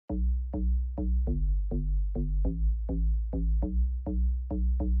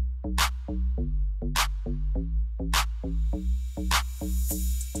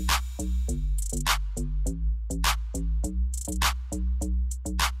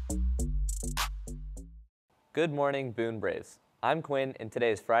Good morning, Boone Braves. I'm Quinn, and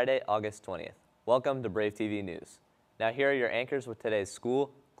today is Friday, August 20th. Welcome to Brave TV News. Now here are your anchors with today's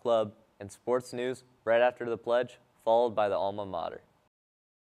school, club, and sports news right after the pledge, followed by the alma mater.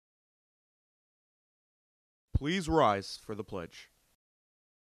 Please rise for the pledge.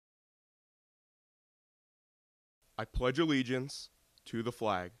 I pledge allegiance to the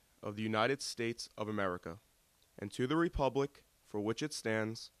flag of the United States of America and to the republic for which it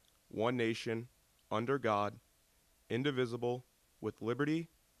stands, one nation, under God, indivisible, with liberty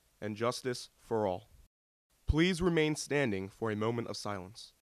and justice for all. Please remain standing for a moment of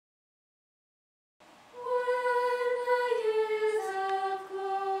silence.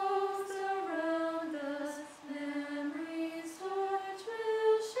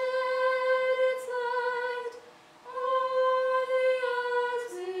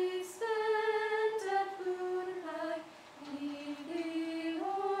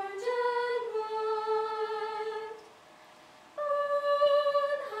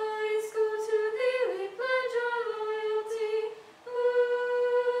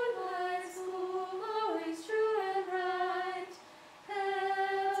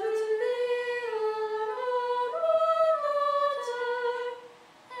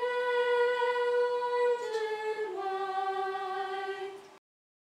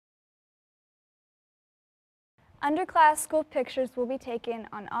 Underclass school pictures will be taken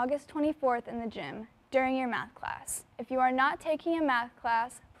on August 24th in the gym during your math class. If you are not taking a math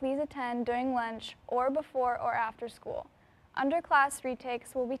class, please attend during lunch or before or after school. Underclass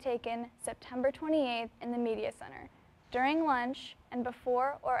retakes will be taken September 28th in the Media Center during lunch and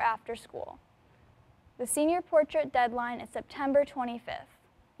before or after school. The senior portrait deadline is September 25th.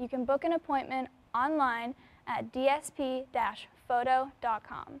 You can book an appointment online at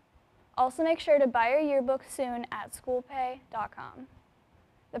dsp-photo.com. Also make sure to buy your yearbook soon at schoolpay.com.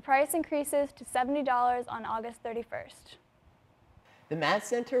 The price increases to $70 on August 31st. The Math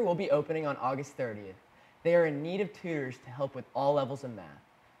Center will be opening on August 30th. They are in need of tutors to help with all levels of math: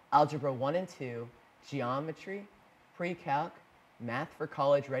 Algebra 1 and 2, Geometry, Pre-Calc, Math for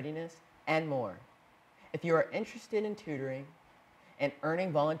College Readiness, and more. If you are interested in tutoring and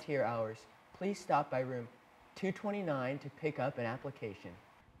earning volunteer hours, please stop by room 229 to pick up an application.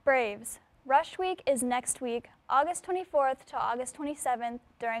 Braves, Rush Week is next week, August 24th to August 27th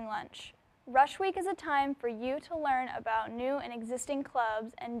during lunch. Rush Week is a time for you to learn about new and existing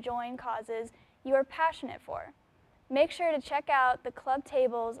clubs and join causes you are passionate for. Make sure to check out the club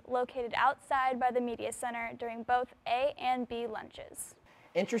tables located outside by the Media Center during both A and B lunches.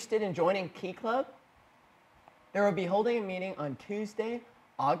 Interested in joining Key Club? There will be holding a meeting on Tuesday,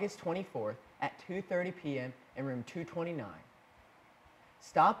 August 24th at 2:30 p.m. in room 229.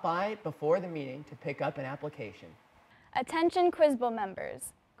 Stop by before the meeting to pick up an application. Attention Quiz Bowl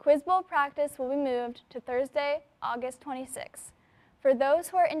members. Quiz Bowl practice will be moved to Thursday, August 26th. For those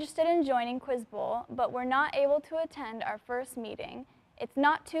who are interested in joining Quiz Bowl but were not able to attend our first meeting, it's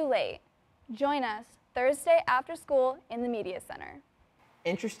not too late. Join us Thursday after school in the Media Center.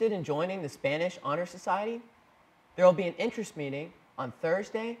 Interested in joining the Spanish Honor Society? There will be an interest meeting on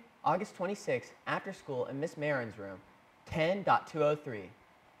Thursday, August 26th after school in Miss Marin's room, 10.203.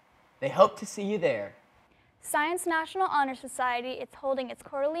 They hope to see you there. Science National Honor Society is holding its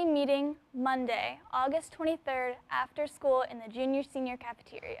quarterly meeting Monday, August 23rd after school in the junior-senior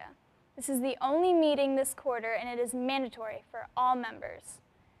cafeteria. This is the only meeting this quarter and it is mandatory for all members.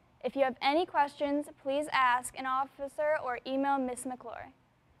 If you have any questions, please ask an officer or email Ms. McClure.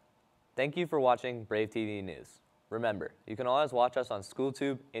 Thank you for watching Brave TV News. Remember, you can always watch us on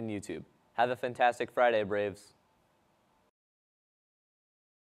SchoolTube and YouTube. Have a fantastic Friday, Braves.